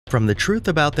From the truth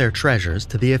about their treasures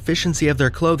to the efficiency of their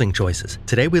clothing choices,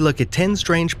 today we look at 10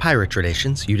 strange pirate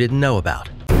traditions you didn't know about.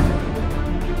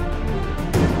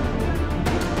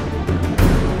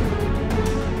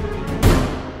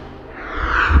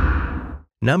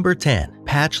 Number 10.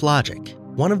 Patch Logic.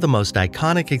 One of the most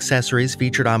iconic accessories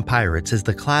featured on pirates is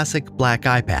the classic black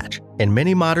eye patch. In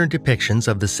many modern depictions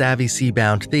of the savvy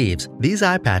sea-bound thieves, these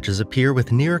eye patches appear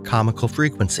with near comical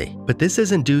frequency. But this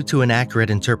isn't due to inaccurate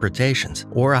interpretations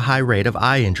or a high rate of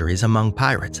eye injuries among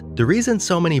pirates. The reason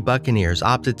so many buccaneers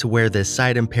opted to wear this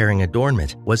sight-impairing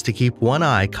adornment was to keep one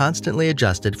eye constantly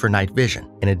adjusted for night vision.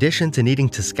 In addition to needing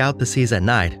to scout the seas at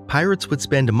night, pirates would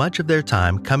spend much of their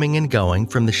time coming and going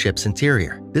from the ship's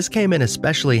interior. This came in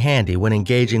especially handy when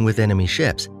engaging with enemy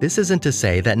ships. This isn't to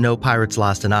say that no pirates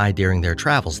lost an eye during their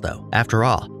travels, though. After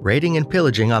all, raiding and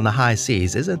pillaging on the high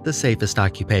seas isn't the safest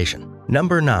occupation.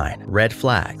 Number 9. Red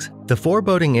flags. The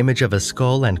foreboding image of a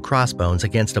skull and crossbones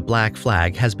against a black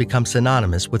flag has become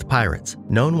synonymous with pirates.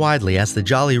 Known widely as the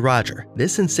Jolly Roger,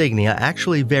 this insignia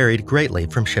actually varied greatly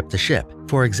from ship to ship.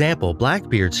 For example,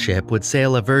 Blackbeard's ship would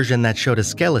sail a version that showed a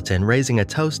skeleton raising a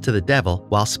toast to the devil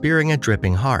while spearing a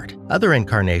dripping heart. Other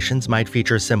incarnations might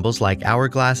feature symbols like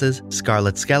hourglasses,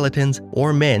 scarlet skeletons,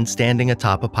 or men standing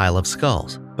atop a pile of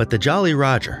skulls. But the Jolly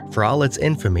Roger, for all its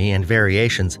infamy and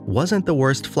variations, wasn't the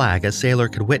worst flag a sailor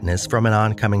could witness from an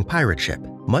oncoming pirate ship.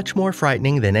 Much more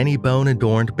frightening than any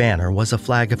bone-adorned banner was a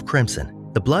flag of crimson.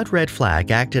 The blood-red flag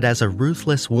acted as a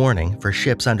ruthless warning for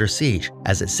ships under siege,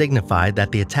 as it signified that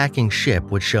the attacking ship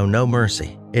would show no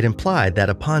mercy. It implied that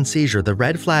upon seizure, the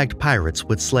red-flagged pirates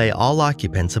would slay all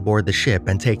occupants aboard the ship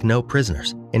and take no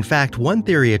prisoners. In fact, one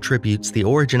theory attributes the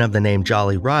origin of the name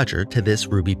Jolly Roger to this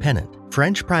ruby pennant.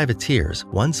 French privateers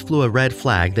once flew a red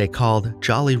flag they called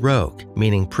Jolly Rogue,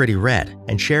 meaning pretty red,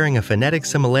 and sharing a phonetic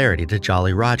similarity to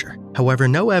Jolly Roger. However,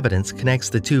 no evidence connects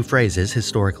the two phrases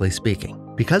historically speaking.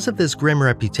 Because of this grim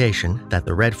reputation that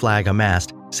the red flag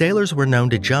amassed, sailors were known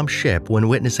to jump ship when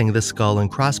witnessing the skull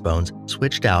and crossbones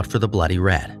switched out for the bloody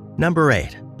red. Number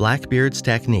 8. Blackbeard's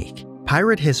technique.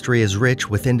 Pirate history is rich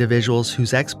with individuals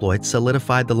whose exploits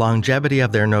solidified the longevity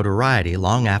of their notoriety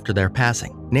long after their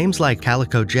passing. Names like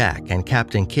Calico Jack and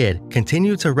Captain Kidd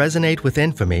continue to resonate with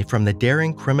infamy from the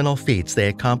daring criminal feats they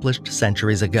accomplished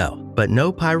centuries ago. But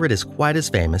no pirate is quite as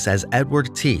famous as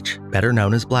Edward Teach, better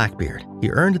known as Blackbeard.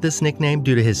 He earned this nickname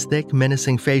due to his thick,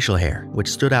 menacing facial hair,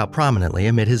 which stood out prominently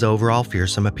amid his overall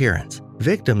fearsome appearance.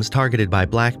 Victims targeted by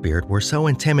Blackbeard were so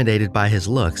intimidated by his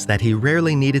looks that he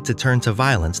rarely needed to turn to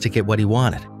violence to get what he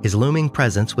wanted. His looming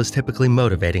presence was typically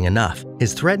motivating enough.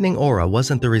 His threatening aura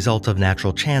wasn't the result of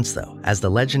natural chance, though, as the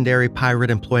legendary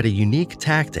pirate employed a unique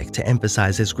tactic to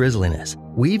emphasize his grisliness.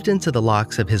 Weaved into the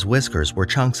locks of his whiskers were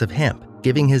chunks of hemp,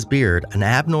 giving his beard an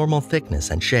abnormal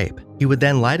thickness and shape. He would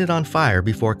then light it on fire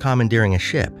before commandeering a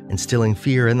ship, instilling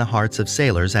fear in the hearts of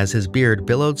sailors as his beard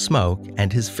billowed smoke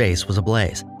and his face was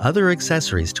ablaze. Other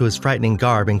accessories to his frightening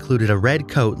garb included a red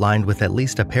coat lined with at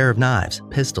least a pair of knives,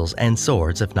 pistols, and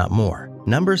swords, if not more.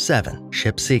 Number 7.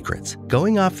 Ship secrets.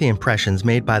 Going off the impressions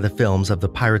made by the films of the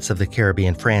Pirates of the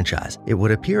Caribbean franchise, it would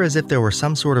appear as if there were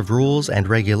some sort of rules and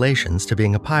regulations to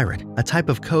being a pirate, a type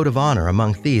of code of honor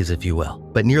among thieves, if you will.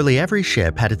 But nearly every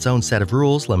ship had its own set of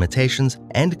rules, limitations,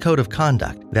 and code of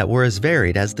conduct that were as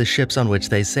varied as the ships on which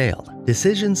they sailed.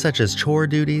 Decisions such as chore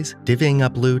duties, divvying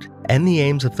up loot, and the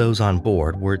aims of those on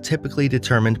board were typically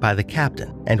determined by the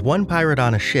captain, and one pirate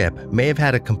on a ship may have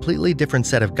had a completely different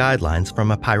set of guidelines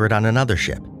from a pirate on another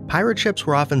ship. Pirate ships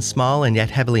were often small and yet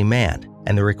heavily manned,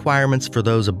 and the requirements for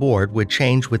those aboard would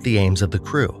change with the aims of the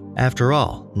crew. After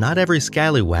all, not every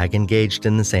scallywag engaged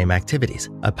in the same activities.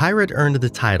 A pirate earned the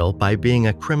title by being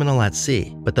a criminal at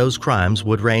sea, but those crimes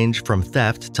would range from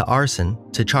theft to arson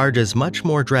to charges much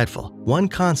more dreadful. One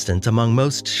constant among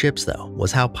most ships, though,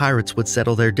 was how pirates would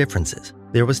settle their differences.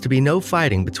 There was to be no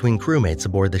fighting between crewmates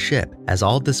aboard the ship, as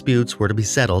all disputes were to be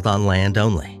settled on land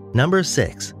only. Number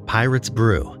 6. Pirate's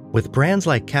Brew. With brands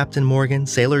like Captain Morgan,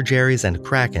 Sailor Jerry's, and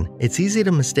Kraken, it's easy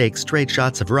to mistake straight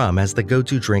shots of rum as the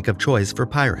go-to drink of choice for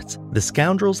pirates. The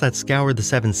scoundrels that scoured the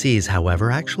seven seas,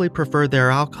 however, actually preferred their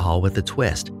alcohol with a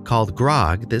twist. Called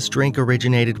grog, this drink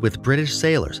originated with British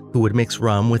sailors who would mix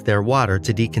rum with their water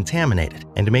to decontaminate it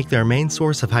and make their main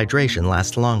source of hydration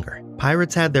last longer.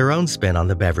 Pirates had their own spin on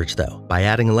the beverage, though, by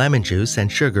adding lemon juice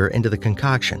and sugar into the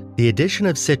concoction. The addition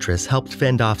of citrus helped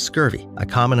fend off scurvy, a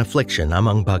common affliction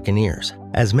among buccaneers.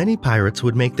 As many pirates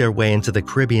would make their way into the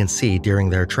Caribbean Sea during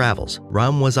their travels,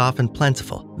 rum was often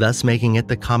plentiful, thus making it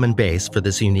the common base for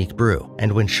this unique brew.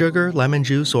 And when sugar, lemon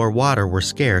juice, or water were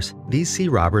scarce, these sea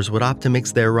robbers would opt to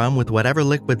mix their rum with whatever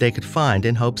liquid they could find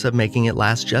in hopes of making it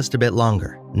last just a bit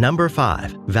longer. Number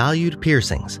 5. Valued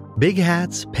piercings. Big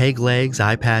hats, peg legs,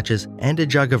 eye patches, and a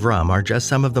jug of rum are just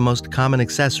some of the most common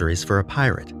accessories for a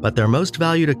pirate, but their most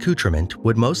valued accoutrement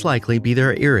would most likely be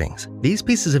their earrings. These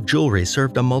pieces of jewelry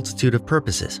served a multitude of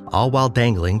purposes, all while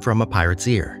dangling from a pirate's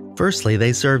ear. Firstly,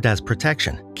 they served as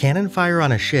protection. Cannon fire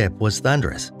on a ship was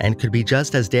thunderous and could be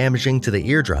just as damaging to the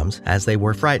eardrums as they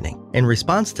were frightening. In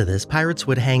response to this, pirates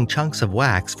would hang chunks of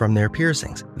wax from their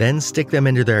piercings, then stick them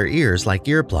into their ears like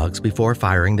earplugs before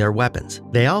firing their weapons.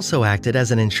 They also acted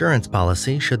as an insurance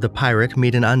policy should the pirate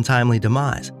meet an untimely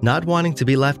demise. Not wanting to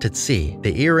be left at sea,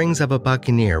 the earrings of a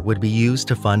buccaneer would be used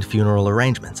to fund funeral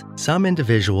arrangements. Some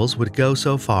individuals would go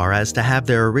so far as to have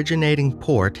their originating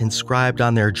port inscribed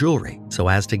on their jewelry, so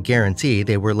as to guarantee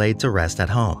they were laid to rest at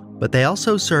home. But they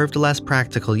also served less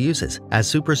practical uses, as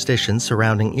superstitions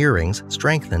surrounding earrings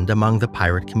strengthened among the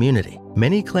pirate community.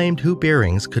 Many claimed hoop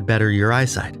earrings could better your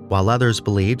eyesight, while others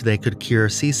believed they could cure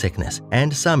seasickness,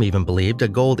 and some even believed a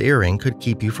gold earring could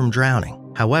keep you from drowning.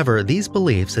 However, these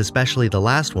beliefs, especially the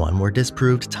last one, were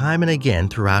disproved time and again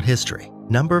throughout history.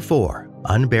 Number 4.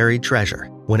 Unburied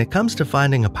treasure. When it comes to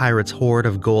finding a pirate's hoard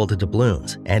of gold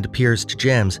doubloons and pierced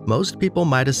gems, most people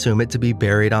might assume it to be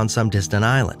buried on some distant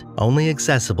island, only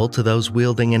accessible to those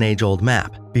wielding an age-old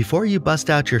map. Before you bust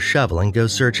out your shovel and go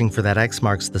searching for that X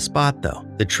marks the spot though,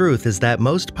 the truth is that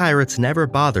most pirates never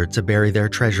bothered to bury their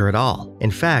treasure at all.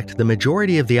 In fact, the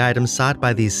majority of the items sought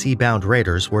by these sea-bound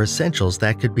raiders were essentials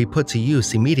that could be put to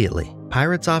use immediately.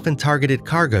 Pirates often targeted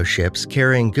cargo ships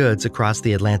carrying goods across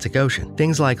the Atlantic Ocean,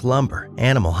 things like lumber,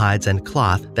 animal hides, and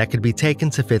cloth that could be taken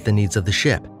to fit the needs of the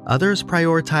ship. Others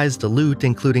prioritized loot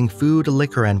including food,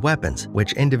 liquor, and weapons,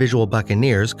 which individual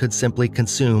buccaneers could simply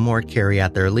consume or carry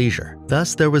at their leisure.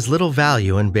 Thus, there was little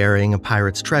value in burying a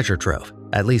pirate's treasure trove,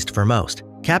 at least for most.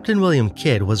 Captain William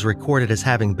Kidd was recorded as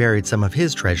having buried some of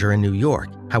his treasure in New York.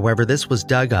 However, this was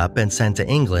dug up and sent to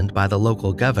England by the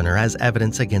local governor as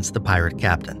evidence against the pirate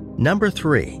captain. Number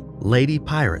 3. Lady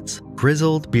pirates.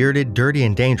 Grizzled, bearded, dirty,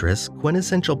 and dangerous,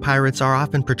 quintessential pirates are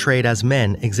often portrayed as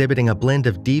men exhibiting a blend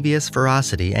of devious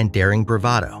ferocity and daring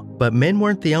bravado. But men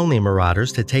weren't the only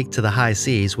marauders to take to the high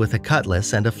seas with a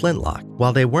cutlass and a flintlock.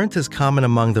 While they weren't as common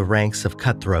among the ranks of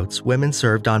cutthroats, women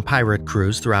served on pirate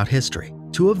crews throughout history.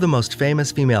 Two of the most famous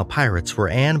female pirates were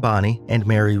Anne Bonny and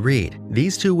Mary Read.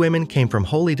 These two women came from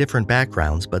wholly different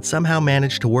backgrounds but somehow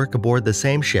managed to work aboard the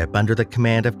same ship under the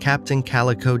command of Captain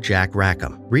Calico Jack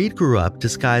Rackham. Read grew up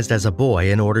disguised as a boy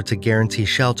in order to guarantee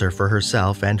shelter for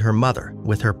herself and her mother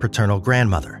with her paternal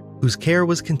grandmother, whose care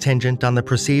was contingent on the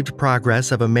perceived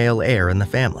progress of a male heir in the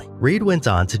family. Read went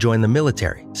on to join the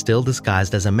military, still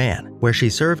disguised as a man, where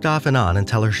she served off and on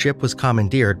until her ship was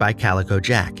commandeered by Calico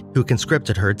Jack, who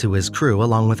conscripted her to his crew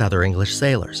along with other English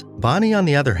sailors. Bonny, on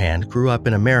the other hand, grew up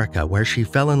in America where she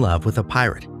fell in love with a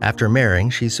pirate. After marrying,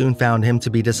 she soon found him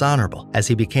to be dishonorable, as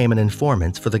he became an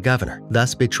informant for the governor,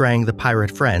 thus betraying the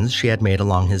pirate friends she had made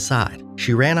along his side.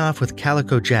 She ran off with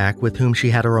Calico Jack, with whom she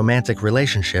had a romantic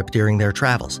relationship during their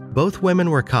travels. Both women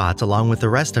were caught along with the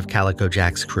rest of Calico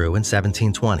Jack's crew in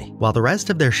 1720. While the rest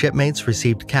of their shipmates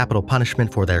received capital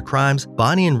punishment for their crimes,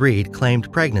 Bonny and Read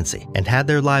claimed pregnancy and had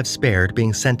their lives spared,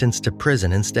 being sentenced to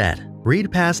prison instead.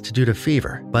 Read passed due to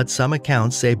fever, but some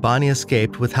accounts say Bonny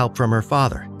escaped with help from her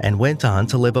father and went on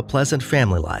to live a pleasant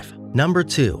family life. Number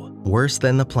 2. Worse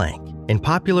than the plank. In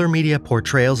popular media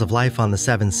portrayals of life on the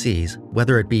seven seas,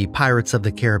 whether it be Pirates of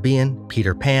the Caribbean,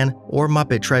 Peter Pan, or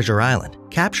Muppet Treasure Island,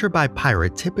 capture by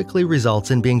pirate typically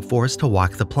results in being forced to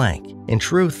walk the plank. In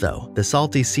truth, though, the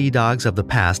salty sea dogs of the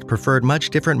past preferred much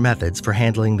different methods for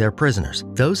handling their prisoners.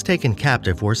 Those taken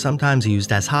captive were sometimes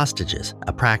used as hostages,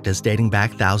 a practice dating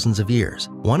back thousands of years.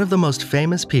 One of the most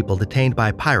famous people detained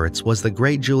by pirates was the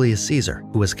great Julius Caesar,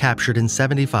 who was captured in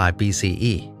 75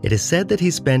 BCE. It is said that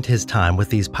he spent his time with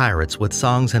these pirates with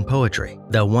songs and poetry,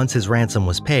 though once his ransom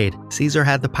was paid, Caesar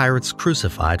had the pirates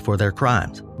crucified for their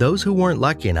crimes. Those who weren't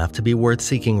lucky enough to be worth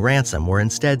seeking ransom were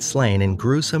instead slain in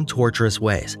gruesome, torturous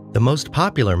ways. The most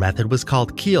popular method was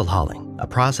called keel hauling, a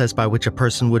process by which a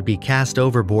person would be cast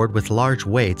overboard with large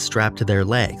weights strapped to their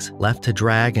legs, left to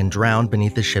drag and drown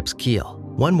beneath the ship's keel.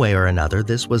 One way or another,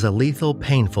 this was a lethal,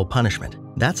 painful punishment.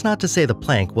 That's not to say the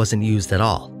plank wasn't used at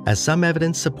all, as some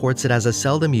evidence supports it as a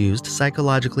seldom used,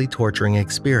 psychologically torturing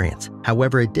experience.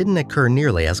 However, it didn't occur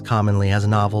nearly as commonly as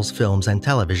novels, films, and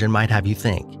television might have you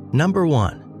think. Number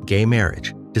 1. Gay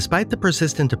marriage. Despite the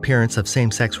persistent appearance of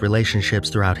same-sex relationships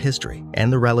throughout history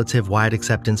and the relative wide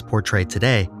acceptance portrayed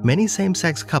today, many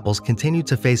same-sex couples continue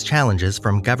to face challenges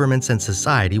from governments and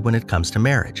society when it comes to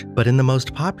marriage. But in the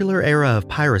most popular era of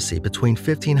piracy between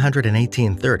 1500 and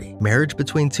 1830, marriage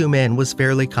between two men was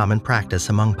fairly common practice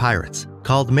among pirates.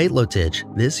 Called matelotage,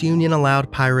 this union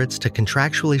allowed pirates to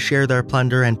contractually share their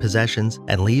plunder and possessions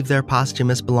and leave their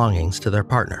posthumous belongings to their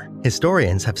partner.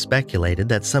 Historians have speculated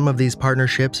that some of these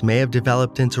partnerships may have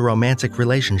developed into romantic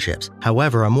relationships.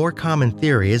 However, a more common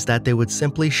theory is that they would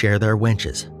simply share their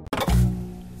wenches.